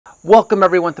Welcome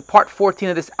everyone to part 14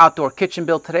 of this outdoor kitchen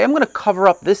build. Today I'm going to cover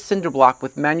up this cinder block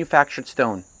with manufactured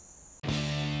stone.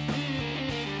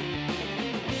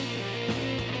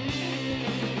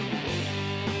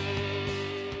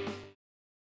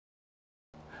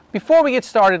 Before we get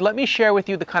started, let me share with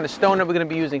you the kind of stone that we're going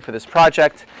to be using for this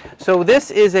project. So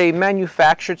this is a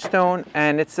manufactured stone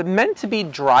and it's meant to be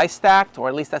dry stacked, or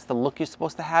at least that's the look you're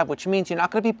supposed to have, which means you're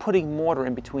not going to be putting mortar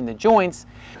in between the joints.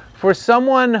 For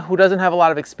someone who doesn't have a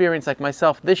lot of experience like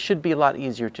myself, this should be a lot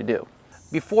easier to do.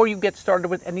 Before you get started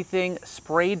with anything,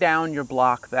 spray down your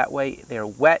block. That way they're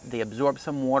wet, they absorb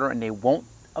some water, and they won't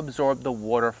absorb the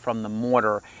water from the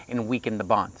mortar and weaken the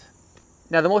bond.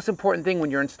 Now, the most important thing when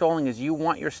you're installing is you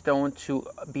want your stone to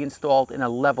be installed in a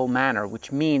level manner, which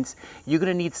means you're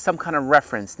going to need some kind of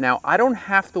reference. Now, I don't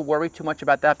have to worry too much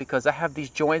about that because I have these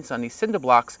joints on these cinder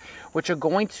blocks, which are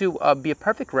going to be a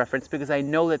perfect reference because I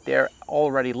know that they're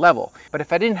already level. But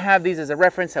if I didn't have these as a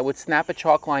reference, I would snap a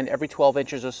chalk line every 12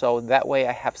 inches or so. That way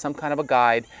I have some kind of a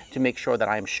guide to make sure that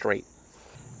I am straight.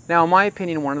 Now, in my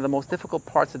opinion, one of the most difficult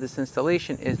parts of this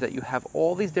installation is that you have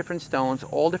all these different stones,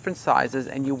 all different sizes,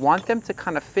 and you want them to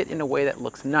kind of fit in a way that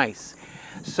looks nice.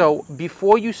 So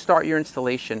before you start your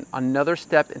installation, another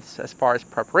step as far as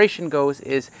preparation goes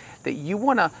is that you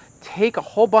want to take a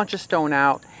whole bunch of stone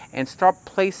out and start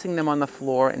placing them on the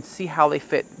floor and see how they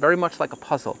fit, very much like a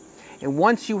puzzle. And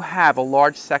once you have a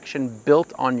large section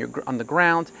built on the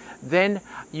ground, then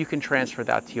you can transfer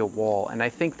that to your wall. And I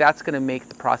think that's going to make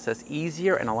the process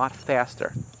easier and a lot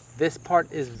faster. This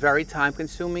part is very time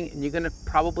consuming, and you're going to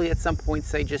probably at some point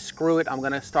say, just screw it, I'm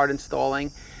going to start installing.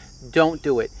 Don't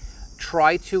do it.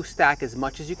 Try to stack as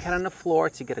much as you can on the floor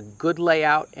to get a good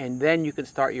layout, and then you can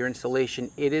start your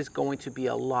installation. It is going to be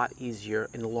a lot easier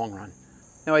in the long run.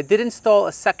 Now, I did install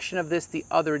a section of this the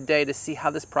other day to see how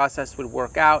this process would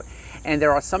work out, and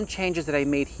there are some changes that I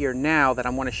made here now that I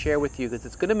want to share with you because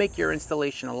it's going to make your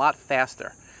installation a lot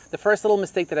faster. The first little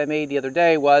mistake that I made the other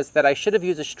day was that I should have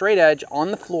used a straight edge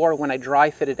on the floor when I dry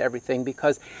fitted everything,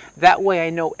 because that way I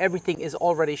know everything is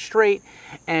already straight,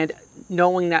 and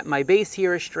knowing that my base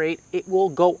here is straight, it will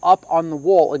go up on the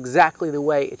wall exactly the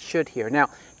way it should here. Now,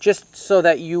 just so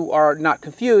that you are not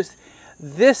confused,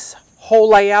 this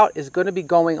whole layout is going to be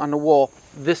going on the wall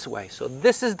this way. So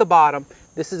this is the bottom,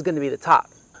 this is going to be the top.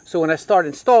 So when I start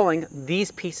installing, these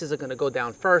pieces are going to go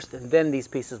down first, and then these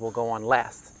pieces will go on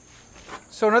last.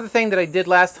 So another thing that I did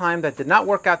last time that did not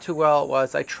work out too well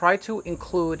was I tried to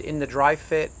include in the dry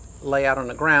fit layout on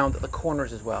the ground the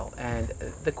corners as well. And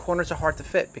the corners are hard to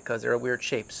fit because they're a weird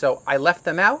shape. So I left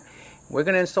them out. We're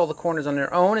going to install the corners on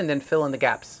their own and then fill in the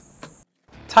gaps.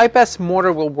 Type S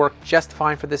mortar will work just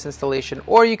fine for this installation,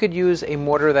 or you could use a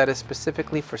mortar that is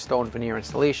specifically for stone veneer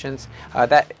installations.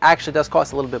 That actually does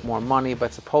cost a little bit more money,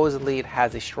 but supposedly it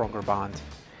has a stronger bond.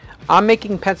 I'm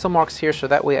making pencil marks here so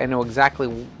that way I know exactly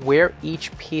where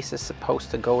each piece is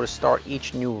supposed to go to start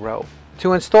each new row.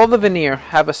 To install the veneer,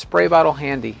 have a spray bottle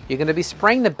handy. You're going to be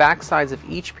spraying the back sides of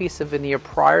each piece of veneer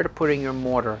prior to putting your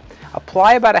mortar.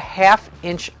 Apply about a ½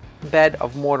 inch bed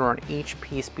of mortar on each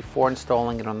piece before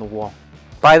installing it on the wall.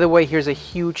 By the way, here's a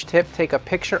huge tip. Take a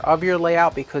picture of your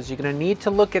layout because you're going to need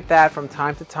to look at that from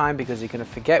time to time because you're going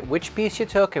to forget which piece you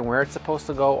took and where it's supposed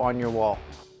to go on your wall.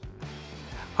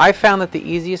 I found that the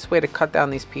easiest way to cut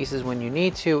down these pieces when you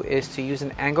need to is to use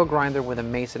an angle grinder with a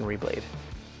masonry blade.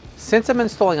 Since I'm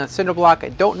installing on Cinderblock, I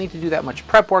don't need to do that much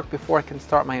prep work before I can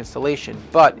start my installation.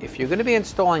 But if you're going to be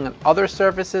installing on other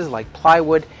surfaces like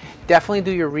plywood, definitely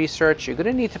do your research. You're going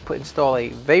to need to install a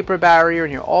vapor barrier,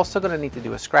 and you're also going to need to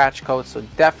do a scratch coat. So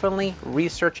definitely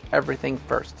research everything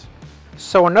first.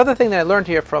 So another thing that I learned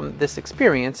here from this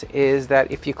experience is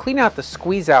that if you clean out the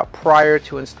squeeze out prior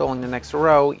to installing the next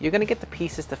row, you're going to get the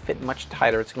pieces to fit much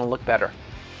tighter. It's going to look better.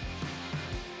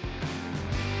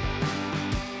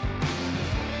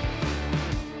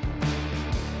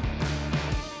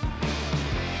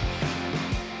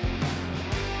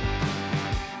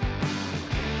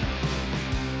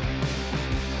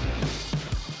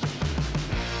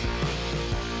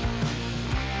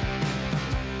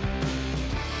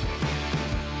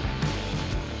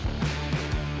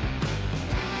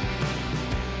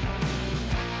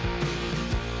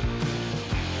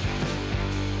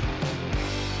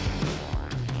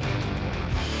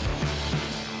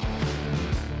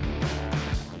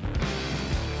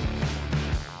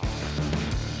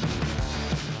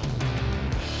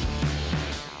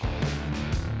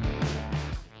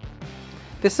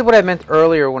 This is what I meant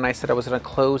earlier when I said I was going to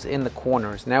close in the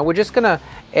corners. Now we're just going to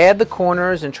add the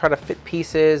corners and try to fit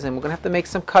pieces, and we're going to have to make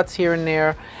some cuts here and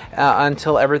there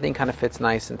until everything kind of fits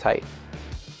nice and tight.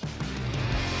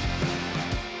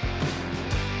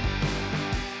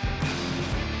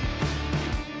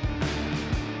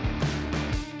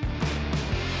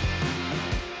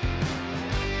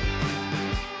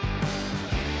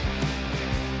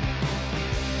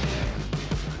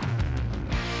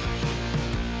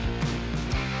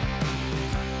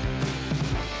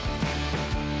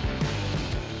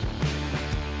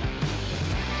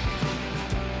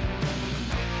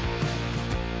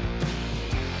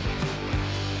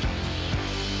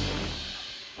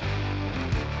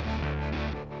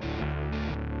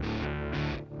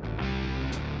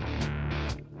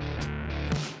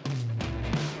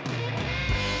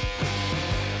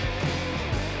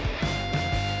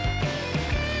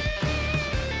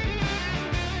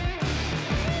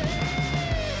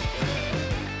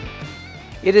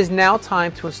 It is now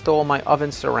time to install my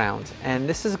oven surround, and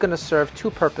this is going to serve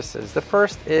two purposes. The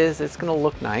first is it's going to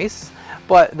look nice,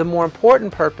 but the more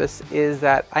important purpose is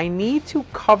that I need to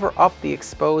cover up the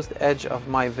exposed edge of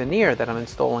my veneer that I'm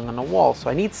installing on the wall.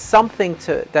 So I need something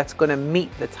that's going to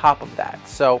meet the top of that.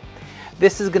 So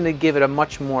this is going to give it a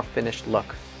much more finished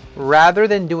look. Rather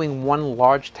than doing one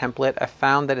large template, I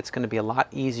found that it's going to be a lot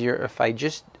easier if I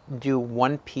just do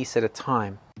one piece at a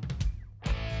time.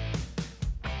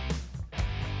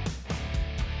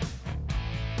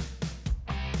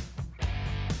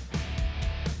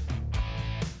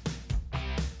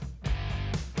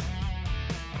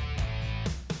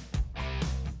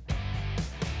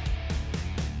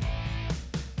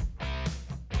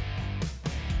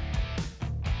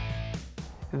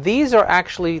 These are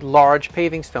actually large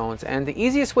paving stones, and the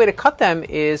easiest way to cut them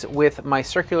is with my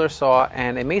circular saw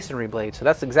and a masonry blade. So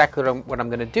that's exactly what I'm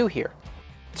going to do here.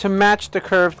 To match the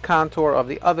curved contour of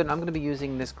the oven, I'm going to be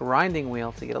using this grinding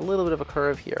wheel to get a little bit of a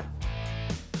curve here.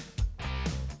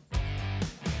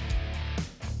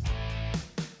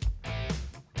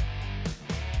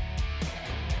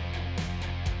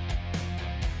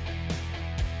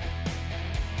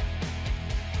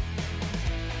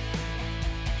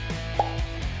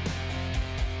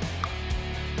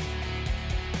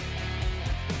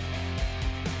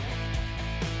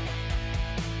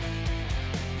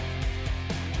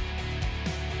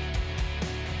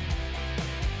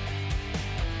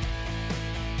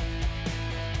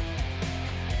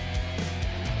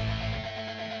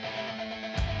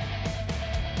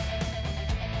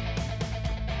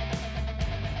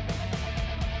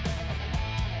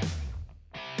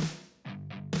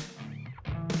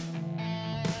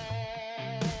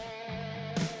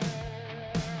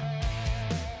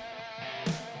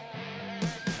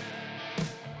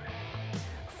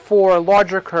 For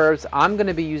larger curves, I'm going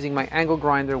to be using my angle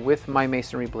grinder with my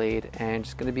masonry blade and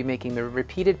just going to be making the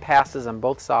repeated passes on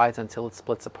both sides until it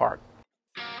splits apart.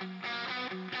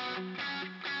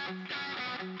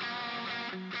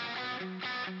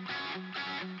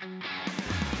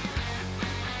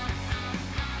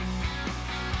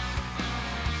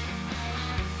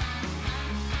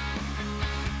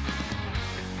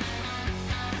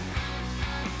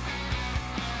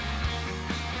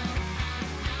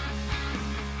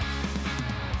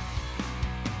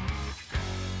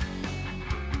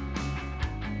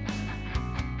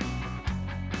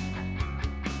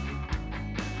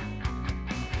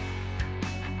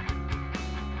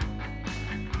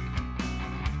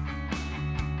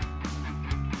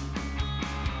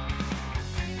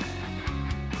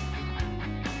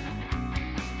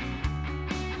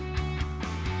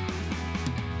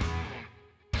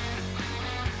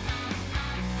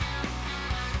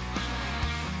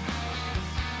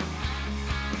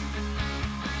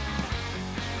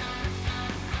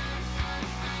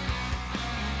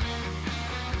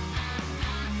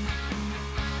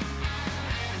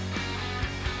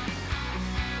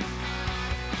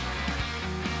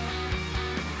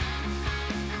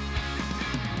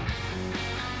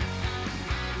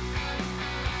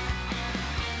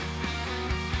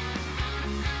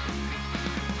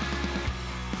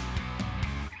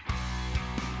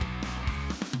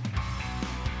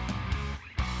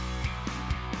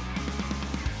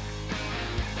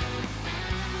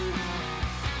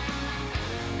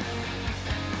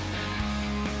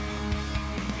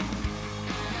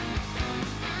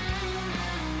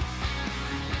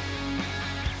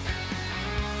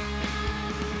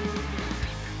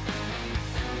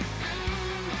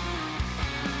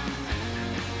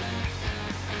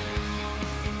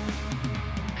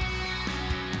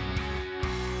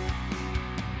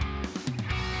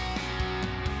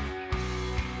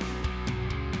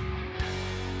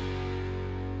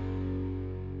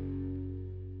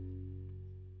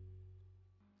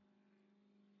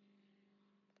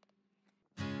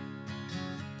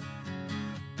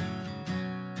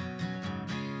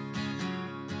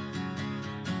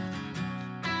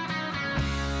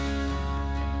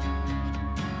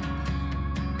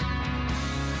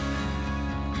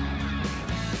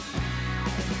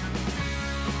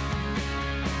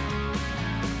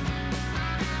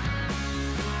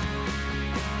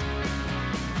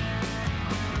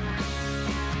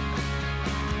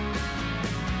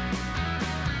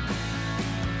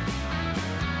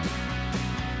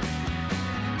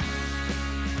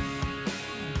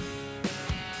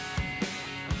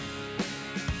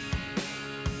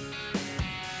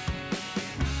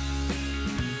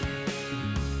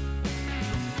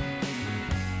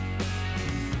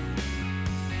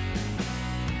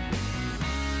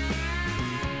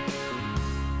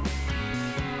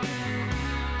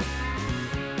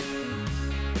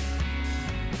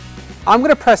 I'm going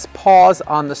to press pause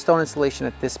on the stone installation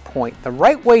at this point. The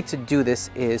right way to do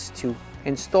this is to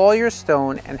install your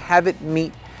stone and have it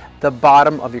meet the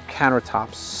bottom of your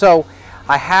countertops. So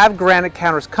I have granite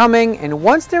counters coming, and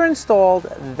once they're installed,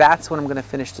 that's when I'm going to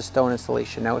finish the stone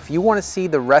installation. Now, if you want to see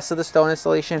the rest of the stone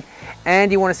installation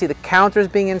and you want to see the counters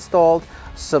being installed,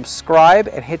 subscribe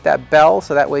and hit that bell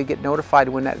so that way you get notified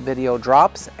when that video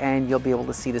drops, and you'll be able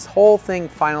to see this whole thing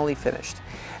finally finished.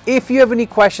 If you have any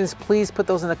questions, please put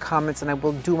those in the comments and I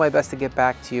will do my best to get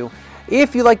back to you.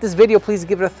 If you like this video, please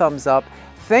give it a thumbs up.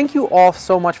 Thank you all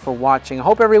so much for watching. I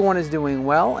hope everyone is doing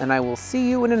well, and I will see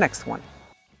you in the next one.